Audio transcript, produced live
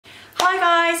Hi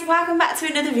guys, welcome back to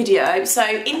another video. So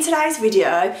in today's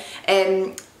video,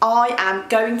 I am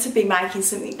going to be making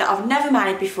something that I've never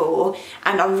made before,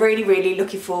 and I'm really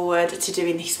looking forward to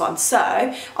doing this one. So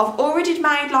I've already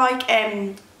made like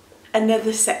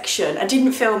another section. I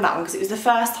didn't film that one because it was the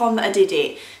first time that I did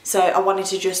it, so I wanted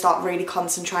to just like really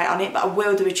concentrate on it, but I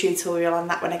will do a tutorial on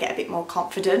that when I get a bit more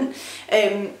confident.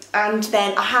 And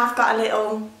then I have got a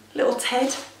little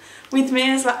Ted with me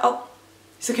as well. Oh,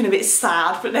 it's looking a bit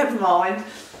sad, but never mind.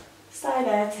 Stay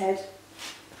there, Ted.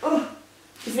 Oh,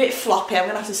 he's a bit floppy. I'm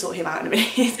gonna have to sort him out in a minute.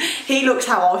 He looks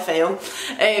how I feel.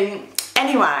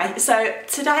 Anyway, so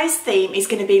today's theme is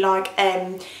going to be like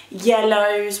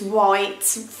yellows,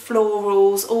 whites,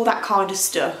 florals, all that kind of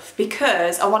stuff,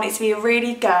 because I want it to be a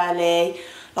really girly,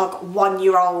 like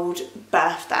 1-year-old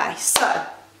birthday. So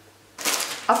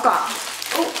I've got,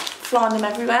 oh, flying them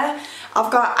everywhere.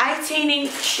 I've got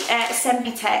 18-inch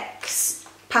Sempertex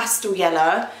pastel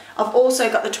yellow. I've also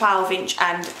got the 12-inch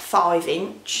and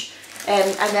 5-inch.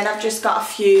 And then I've just got a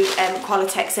few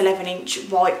Qualitex 11-inch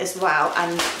white as well,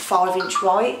 and 5-inch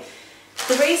white.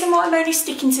 The reason why I'm only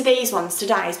sticking to these ones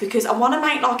today is because I want to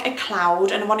make like a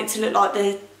cloud, and I want it to look like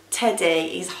the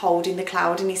teddy is holding the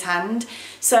cloud in his hand.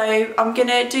 So I'm going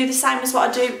to do the same as what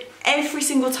I do every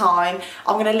single time.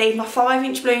 I'm going to leave my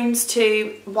 5-inch balloons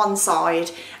to one side,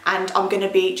 and I'm going to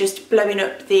be just blowing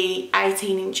up the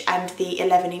 18-inch and the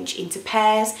 11-inch into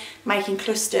pairs, making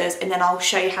clusters, and then I'll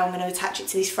show you how I'm going to attach it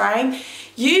to this frame.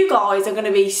 You guys are going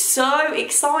to be so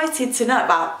excited to know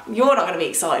about. You're not going to be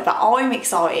excited, but I'm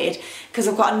excited because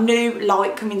I've got a new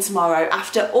light coming tomorrow.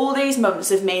 After all these months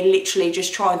of me literally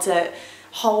just trying to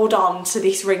hold on to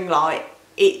this ring light,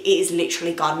 it is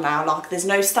literally gone now. Like, there's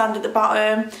no stand at the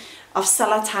bottom. I've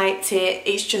sellotaped it.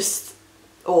 It's just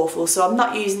awful, so I'm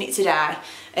not using it today,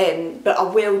 but I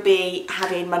will be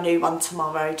having my new one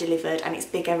tomorrow delivered, and it's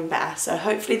bigger and better, so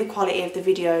hopefully the quality of the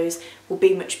videos will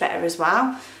be much better as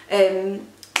well.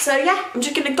 So yeah, I'm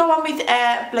just going to go on with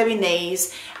blowing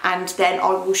these, and then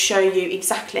I will show you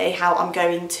exactly how I'm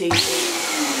going to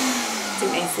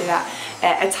didn't mean to do that,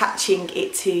 attaching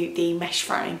it to the mesh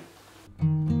frame.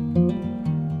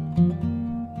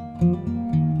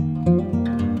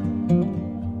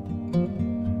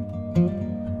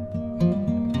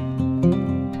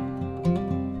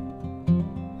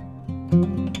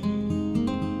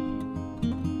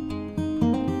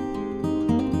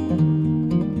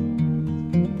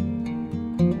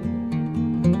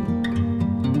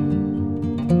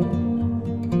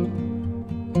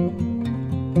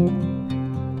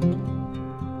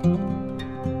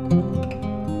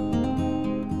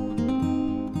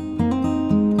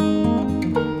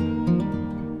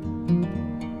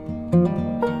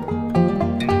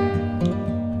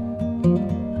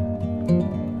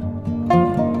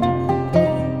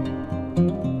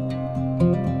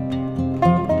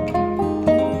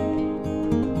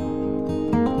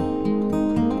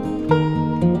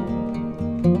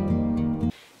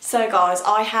 So guys,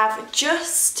 I have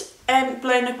just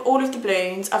blown up all of the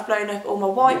balloons. I've blown up all my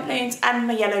white balloons and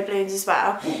my yellow balloons as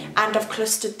well, and I've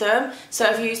clustered them. So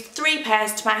I've used 3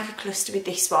 pairs to make a cluster with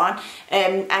this one,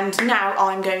 and now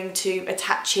I'm going to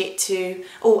attach it to,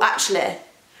 oh actually,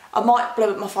 I might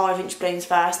blow up my 5-inch balloons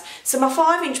first. So my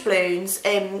 5-inch balloons,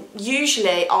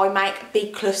 usually I make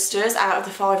big clusters out of the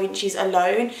 5 inches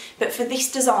alone, but for this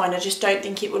design I just don't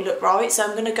think it will look right. So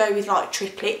I'm going to go with like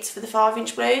triplets for the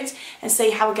 5-inch balloons and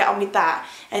see how I get on with that.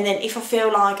 And then if I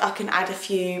feel like I can add a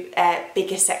few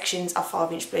bigger sections of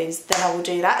 5-inch balloons, then I will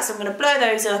do that. So I'm going to blow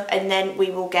those up, and then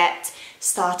we will get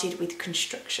started with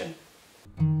construction.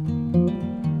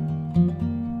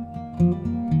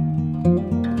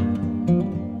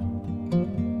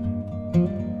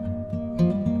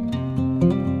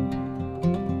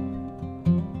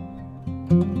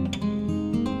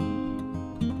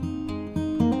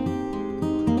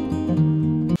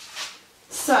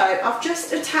 So I've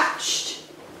just attached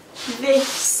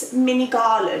this mini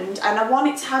garland, and I want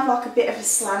it to have like a bit of a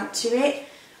slant to it.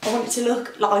 I want it to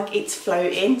look like it's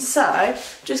floating. So I'm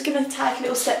just going to take a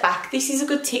little step back. This is a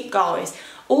good tip, guys.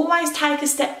 Always take a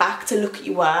step back to look at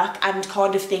your work and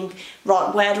kind of think,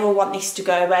 right, where do I want this to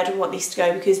go? Where do I want this to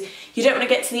go? Because you don't want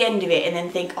to get to the end of it and then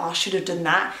think, oh, I should have done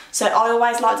that. So I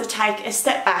always like to take a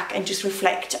step back and just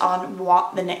reflect on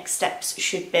what the next steps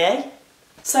should be.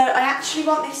 So I actually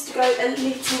want this to go a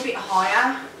little bit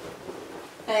higher,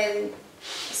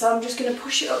 so I'm just going to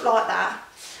push it up like that,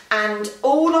 and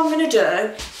all I'm going to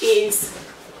do is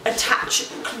attach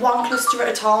one cluster at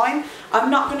a time. I'm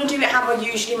not going to do it how I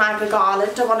usually make a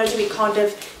garland. I want to do it kind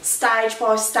of stage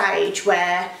by stage,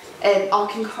 where I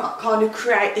can kind of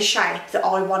create the shape that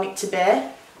I want it to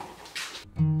be.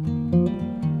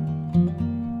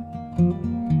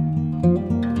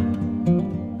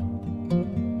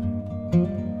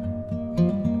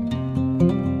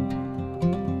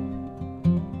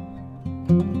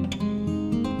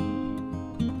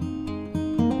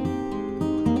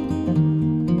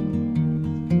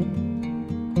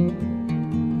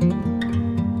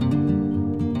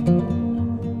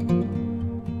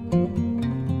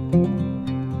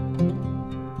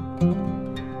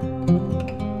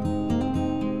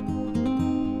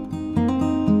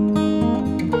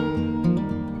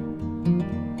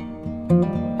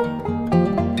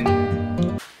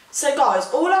 guys,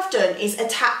 all I've done is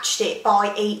attached it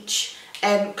by each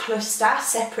cluster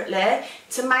separately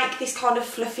to make this kind of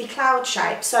fluffy cloud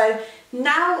shape. So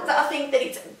now that I think that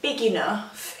it's big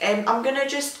enough, I'm going to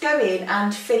just go in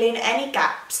and fill in any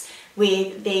gaps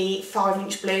with the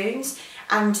 5-inch balloons.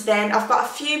 And then I've got a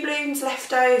few balloons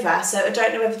left over, so I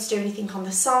don't know whether to do anything on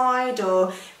the side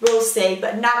or we'll see.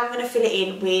 But now I'm going to fill it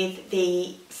in with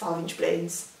the 5-inch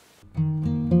balloons.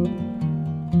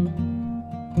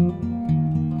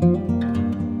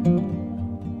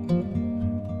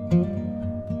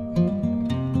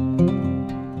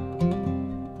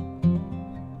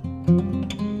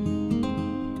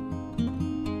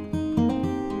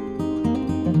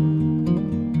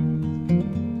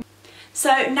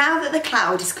 So now that the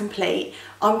cloud is complete,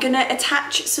 I'm going to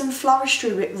attach some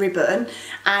floristry ribbon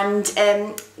and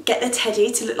get the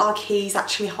teddy to look like he's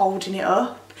actually holding it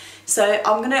up. So I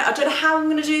don't know how I'm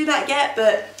going to do that yet,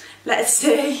 but let's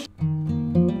see.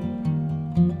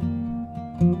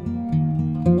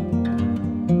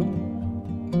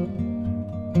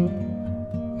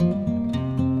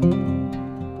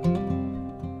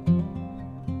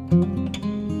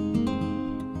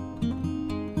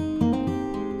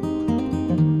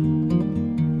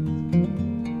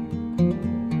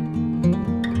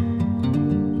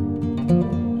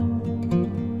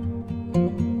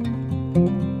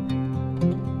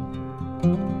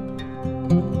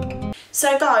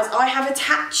 So guys, I have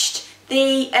attached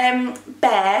the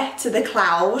bear to the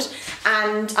cloud,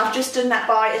 and I've just done that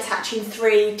by attaching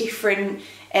 3 different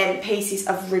pieces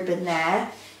of ribbon there.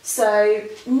 So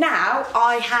now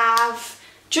I have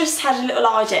just had a little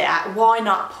idea, why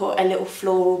not put a little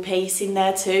floral piece in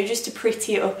there too, just to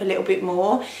pretty it up a little bit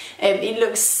more. It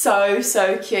looks so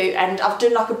cute, and I've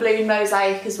done like a balloon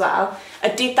mosaic as well. I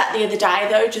did that the other day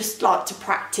though, just like to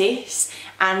practice,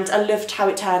 and I loved how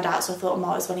it turned out, so I thought I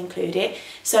might as well include it.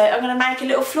 So I'm going to make a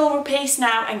little floral piece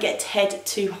now and get Ted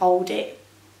to hold it.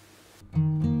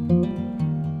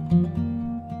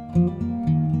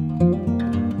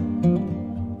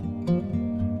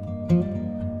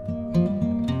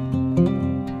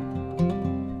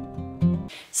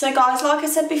 So guys, like I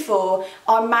said before,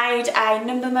 I made a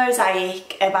number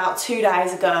mosaic about 2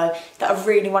 days ago that I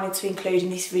really wanted to include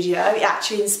in this video. It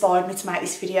actually inspired me to make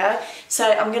this video.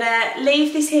 So I'm going to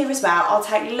leave this here as well. I'll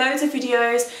take loads of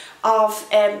videos of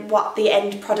what the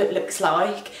end product looks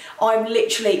like. I'm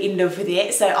literally in love with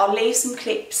it, so I'll leave some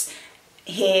clips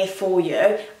here for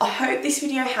you. I hope this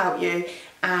video helped you,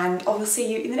 and I will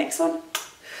see you in the next one.